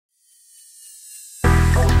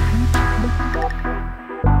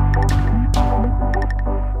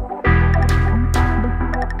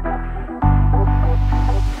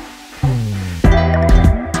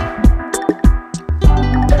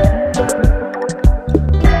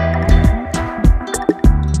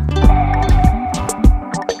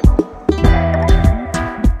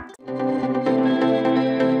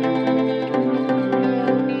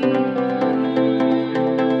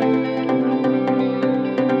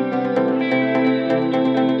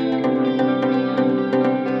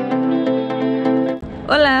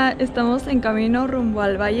Estamos en camino rumbo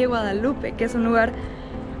al Valle de Guadalupe, que es un lugar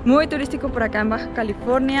muy turístico por acá en Baja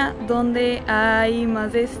California, donde hay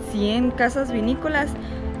más de 100 casas vinícolas.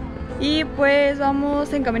 Y pues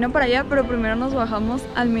vamos en camino para allá, pero primero nos bajamos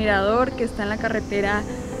al mirador que está en la carretera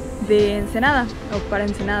de Ensenada, o para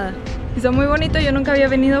Ensenada. Está muy bonito, yo nunca había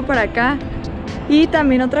venido para acá. Y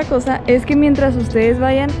también otra cosa es que mientras ustedes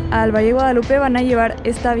vayan al Valle de Guadalupe van a llevar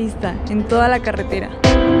esta vista en toda la carretera.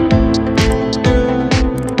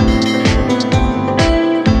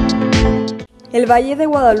 El Valle de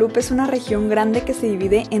Guadalupe es una región grande que se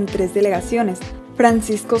divide en 3 delegaciones: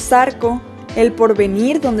 Francisco Zarco, El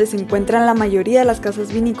Porvenir, donde se encuentran la mayoría de las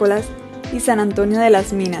casas vinícolas, y San Antonio de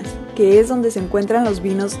las Minas, que es donde se encuentran los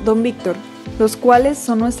vinos Don Víctor, los cuales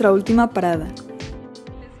son nuestra última parada.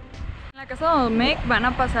 En la casa de Domecq van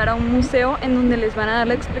a pasar a un museo en donde les van a dar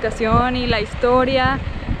la explicación y la historia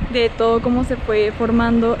de todo cómo se fue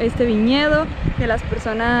formando este viñedo, de las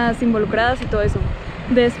personas involucradas y todo eso.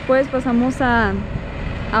 Después pasamos a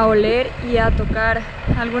oler y a tocar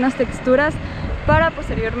algunas texturas para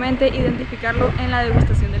posteriormente identificarlo en la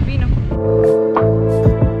degustación del vino.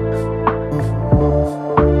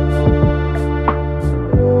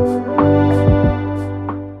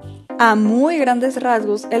 A muy grandes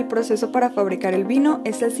rasgos, el proceso para fabricar el vino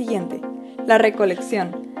es el siguiente: la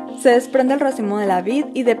recolección. Se desprende el racimo de la vid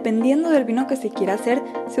y dependiendo del vino que se quiera hacer,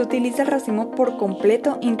 se utiliza el racimo por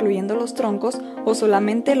completo, incluyendo los troncos o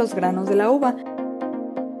solamente los granos de la uva.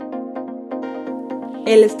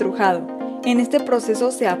 El estrujado. En este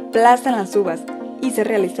proceso se aplastan las uvas y se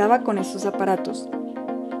realizaba con estos aparatos.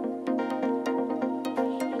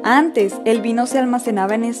 Antes, el vino se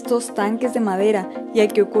almacenaba en estos tanques de madera y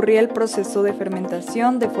aquí ocurría el proceso de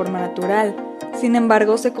fermentación de forma natural. Sin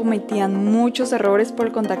embargo, se cometían muchos errores por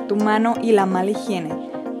el contacto humano y la mala higiene.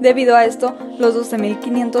 Debido a esto, los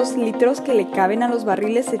 12.500 litros que le caben a los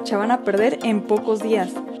barriles se echaban a perder en pocos días.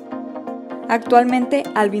 Actualmente,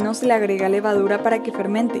 al vino se le agrega levadura para que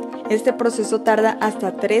fermente. Este proceso tarda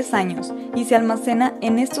hasta 3 años y se almacena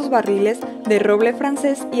en estos barriles de roble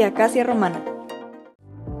francés y acacia romana.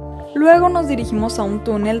 Luego nos dirigimos a un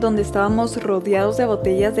túnel donde estábamos rodeados de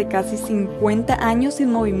botellas de casi 50 años sin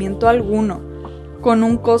movimiento alguno, con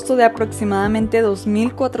un costo de aproximadamente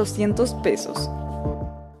 2.400 pesos.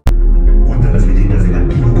 Cuentan las leyendas del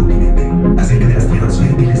antiguo continente acerca de las tierras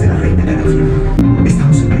fértiles de la reina Gabriela.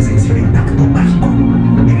 Estamos en presencia de un acto mágico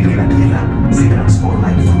en el que la tierra se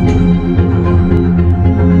transforma en fruto.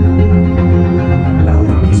 La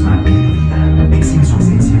uva misma tiene vida, exhibe su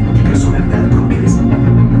esencia y personalidad propias.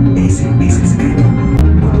 Ese es el secreto.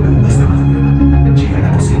 Cuando la uva está madura, llega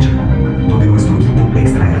la cosecha, donde nuestro equipo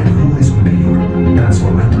extraerá el jugo de su interior,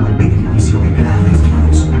 transformándolo en el inicio de grandes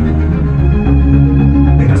vinos.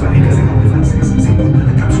 En las barricas de roble francés se encuentra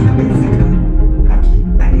la cápsula perfecta. Aquí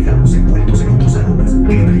añejamos envueltos en otros aromas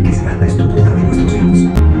que enriquecerán la estructura de nuestros vinos.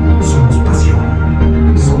 Somos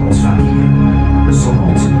pasión, somos familia,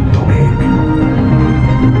 somos Domecq.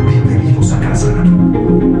 Bienvenidos a casa.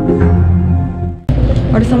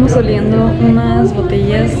 Ahora estamos oliendo unas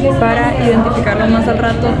botellas para identificarlo más al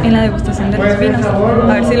rato en la degustación de los vinos.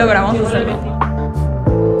 A ver si logramos hacerlo.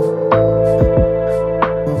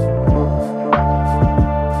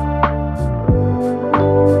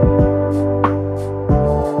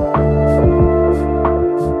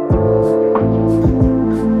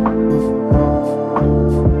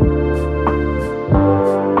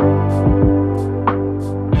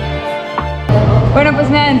 Bueno, pues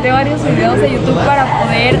me aventé varios videos de YouTube para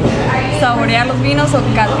poder saborear los vinos o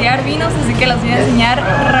catear vinos, así que los voy a enseñar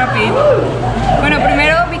rapidito. Bueno,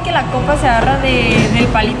 primero vi que la copa se agarra del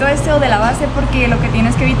palito este o de la base, porque lo que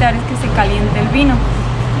tienes que evitar es que se caliente el vino.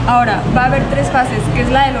 Ahora, va a haber 3 fases, que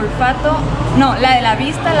es la del olfato, no, la de la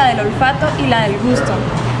vista, la del olfato y la del gusto.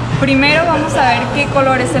 Primero vamos a ver qué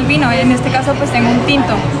color es el vino, en este caso pues tengo un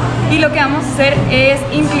tinto. Y lo que vamos a hacer es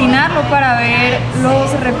inclinarlo para ver los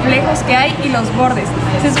reflejos que hay y los bordes.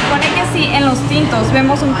 Se supone que si en los tintos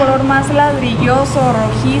vemos un color más ladrilloso,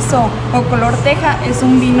 rojizo o color teja, es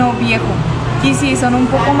un vino viejo. Y si son un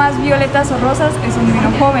poco más violetas o rosas, es un vino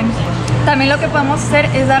joven. También lo que podemos hacer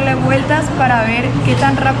es darle vueltas para ver qué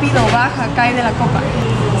tan rápido baja, cae de la copa.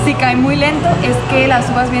 Si cae muy lento es que las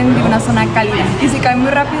uvas vienen de una zona cálida y si cae muy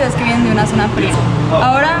rápido es que vienen de una zona fría.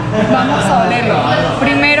 Ahora vamos a olerlo.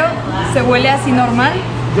 Primero se huele así normal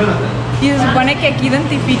y se supone que aquí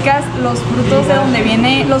identificas los frutos de donde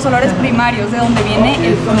viene, los olores primarios, de donde viene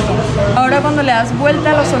el fruto. Ahora cuando le das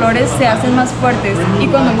vuelta los olores se hacen más fuertes y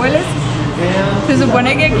cuando hueles se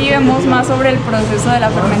supone que aquí vemos más sobre el proceso de la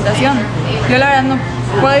fermentación. Yo la verdad no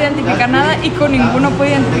puedo identificar nada y con ninguno puedo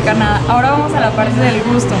identificar nada. Ahora vamos a la parte del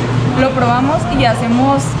gusto. lo probamos y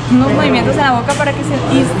hacemos unos movimientos en la boca para que se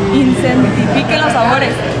identifiquen los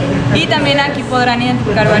sabores. Y también aquí podrán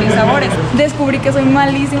identificar varios sabores. Descubrí que soy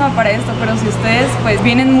malísima para esto, pero si ustedes pues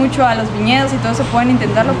vienen mucho a los viñedos y todo eso, pueden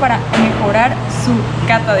intentarlo para mejorar su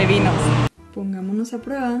cata de vinos. Pongámonos a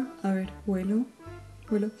prueba. A ver, huelo.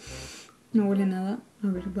 No huele nada. A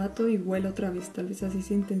ver, bato y huelo otra vez. Tal vez así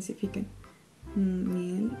se intensifiquen.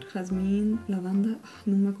 Miel, jazmín, lavanda.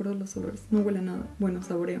 No me acuerdo los olores. No huele nada. Bueno,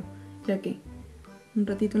 saboreo. Ya que un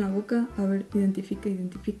ratito en la boca. A ver,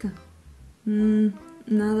 identifica.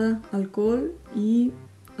 Nada, alcohol y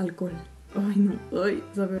alcohol. Ay, no. Ay,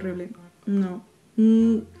 sabe horrible. No.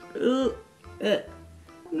 No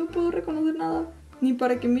puedo reconocer nada. Ni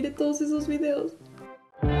para que mire todos esos videos.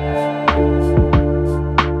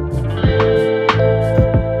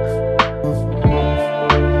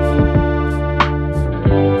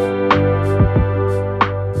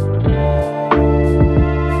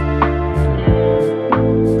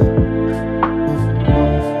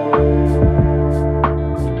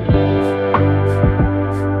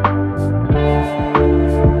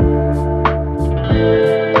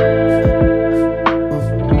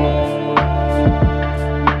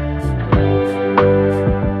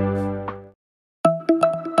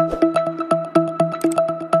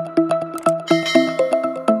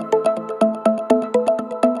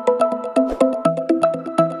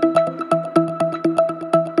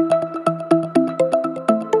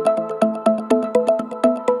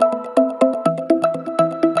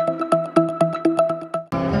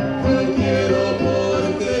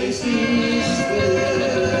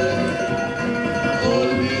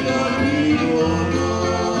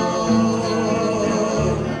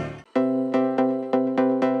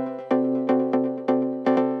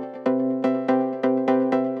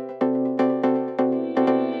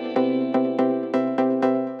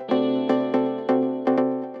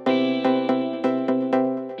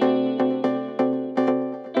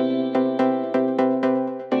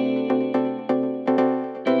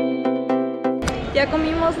 Ya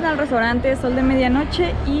comimos en el restaurante Sol de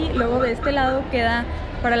Medianoche y luego de este lado queda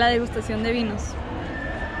para la degustación de vinos.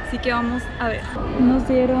 Así que vamos a ver. Nos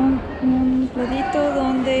dieron un platito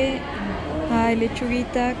donde hay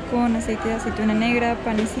lechuguita con aceite de aceituna negra,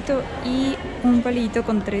 panecito y un palillito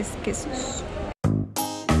con 3 quesos.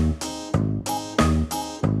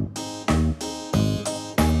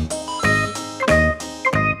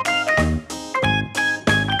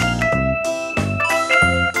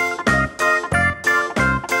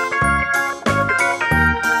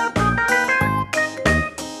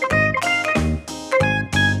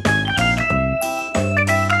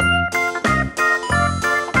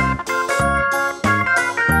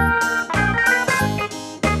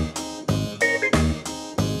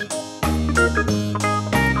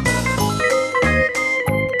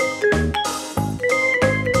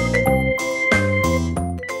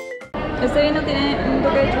 Este vino tiene un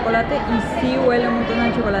toque de chocolate y sí huele un montón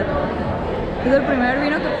a chocolate. Es el primer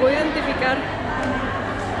vino que puedo identificar.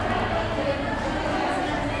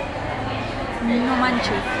 No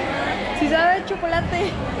manches. Sí sabe de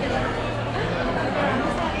chocolate.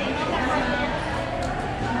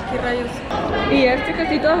 ¿Qué rayos? Y este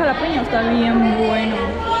quesito de jalapeño está bien bueno.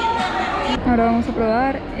 Ahora vamos a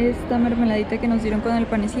probar esta mermeladita que nos dieron con el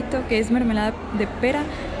panecito, que es mermelada de pera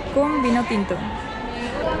con vino tinto.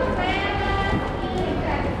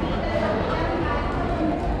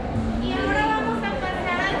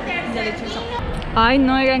 Ay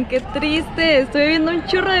no, oigan, qué triste. Estoy viendo un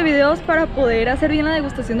chorro de videos para poder hacer bien la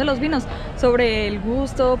degustación de los vinos, sobre el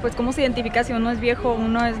gusto, pues cómo se identifica si uno es viejo o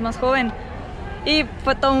uno es más joven. Y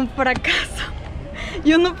fue todo un fracaso.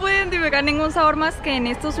 Yo no pude identificar ningún sabor más que en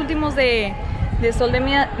estos últimos de Sol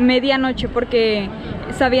de Medianoche, porque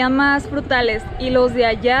sabían más frutales. Y los de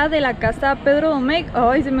allá de la casa Pedro Domecq,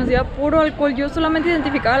 ay, se me hacía puro alcohol. Yo solamente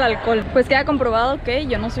identificaba el alcohol. Pues queda comprobado que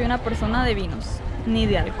yo no soy una persona de vinos ni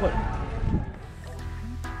de alcohol.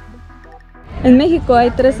 En México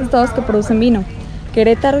hay 3 estados que producen vino: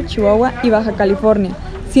 Querétaro, Chihuahua y Baja California,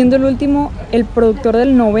 siendo el último el productor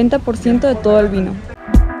del 90% de todo el vino.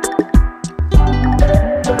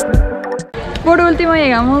 Por último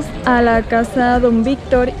llegamos a la casa Don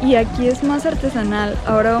Víctor y aquí es más artesanal.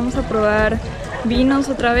 Ahora vamos a probar vinos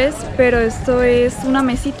otra vez, pero esto es una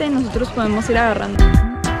mesita y nosotros podemos ir agarrando.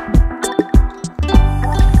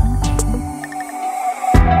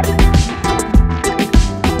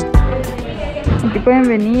 Aquí pueden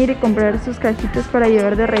venir y comprar sus cajitas para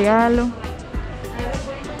llevar de regalo.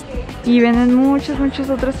 Y venden muchas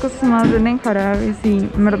otras cosas más. Venden jarabes y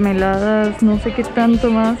mermeladas, no sé qué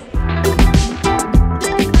tanto más.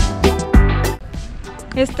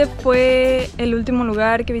 Este fue el último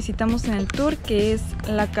lugar que visitamos en el tour, que es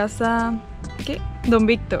la casa, ¿qué? Don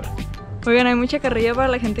Víctor. Oigan, hay mucha carrilla para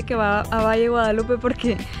la gente que va a Valle de Guadalupe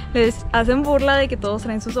porque les hacen burla de que todos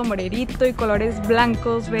traen su sombrerito y colores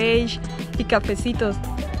blancos, beige y cafecitos.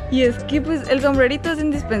 Y es que pues el sombrerito es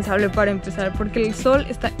indispensable para empezar porque el sol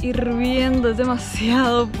está hirviendo, es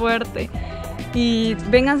demasiado fuerte. Y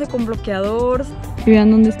vénganse con bloqueador. Y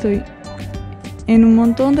vean dónde estoy. En un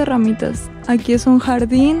montón de ramitas. Aquí es un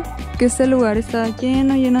jardín, que este lugar está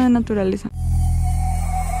lleno de naturaleza.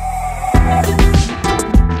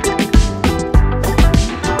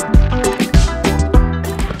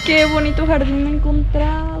 ¡Qué bonito jardín me he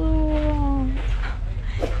encontrado!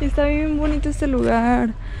 Está bien bonito este lugar.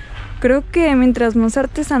 Creo que mientras más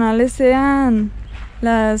artesanales sean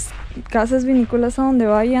las casas vinícolas a donde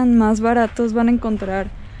vayan, más baratos van a encontrar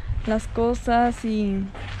las cosas y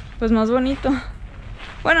pues más bonito.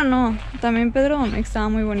 Bueno, no, también Pedro Domecq estaba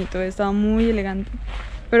muy bonito, estaba muy elegante.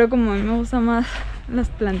 Pero como a mí me gustan más las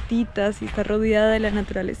plantitas y estar rodeada de la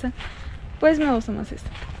naturaleza, pues me gusta más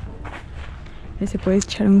esto. Y se puede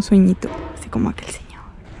echar un sueñito, así como aquel señor.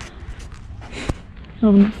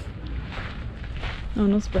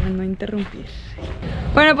 Vámonos para no interrumpir.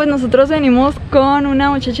 Bueno, pues nosotros venimos con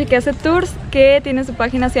una muchacha que hace tours, que tiene su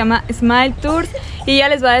página, se llama Smile Tours, y ella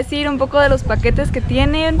les va a decir un poco de los paquetes que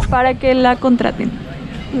tienen para que la contraten.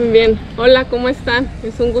 Muy bien, hola, ¿cómo están?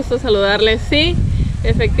 Es un gusto saludarles. Sí,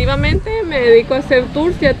 efectivamente me dedico a hacer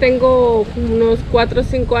tours, ya tengo unos 4 o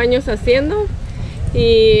 5 años haciendo,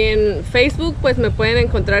 y en Facebook pues me pueden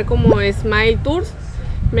encontrar como Smile Tours.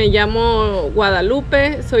 Me llamo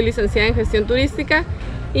Guadalupe, soy licenciada en gestión turística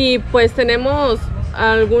y pues tenemos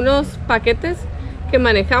algunos paquetes que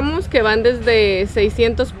manejamos que van desde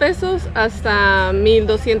 600 pesos hasta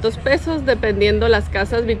 1200 pesos dependiendo las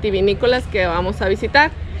casas vitivinícolas que vamos a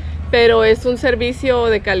visitar, pero es un servicio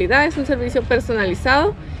de calidad, es un servicio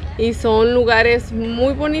personalizado y son lugares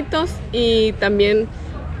muy bonitos y también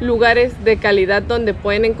lugares de calidad donde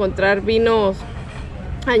pueden encontrar vinos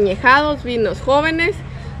añejados, vinos jóvenes,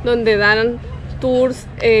 donde dan tours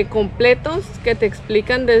completos que te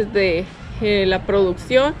explican desde la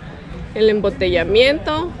producción, el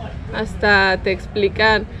embotellamiento, hasta te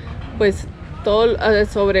explican pues todo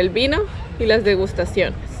sobre el vino y las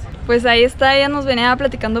degustaciones. Pues ahí está, ella nos venía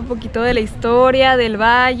platicando un poquito de la historia, del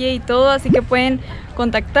valle y todo, así que pueden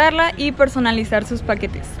contactarla y personalizar sus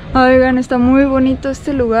paquetes. Oigan, está muy bonito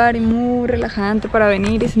este lugar y muy relajante para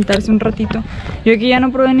venir y sentarse un ratito. Yo aquí ya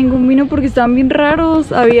no probé ningún vino porque estaban bien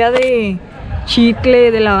raros. Había de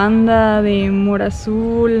chicle, de lavanda, de mora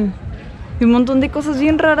azul, de un montón de cosas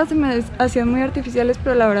bien raras. Se me hacían muy artificiales,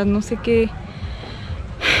 pero la verdad no sé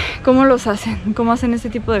cómo los hacen, cómo hacen este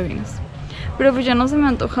tipo de vinos. Pero pues ya no se me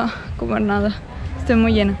antoja comer nada, estoy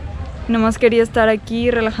muy llena. Nomás quería estar aquí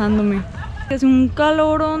relajándome. Es un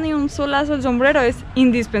calorón y un solazo, el sombrero es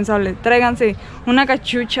indispensable. Tráiganse una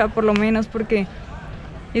cachucha por lo menos porque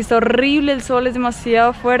está horrible, el sol es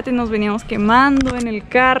demasiado fuerte y nos veníamos quemando en el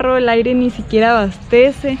carro, el aire ni siquiera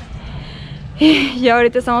abastece. Y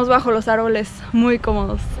ahorita estamos bajo los árboles, muy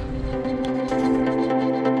cómodos.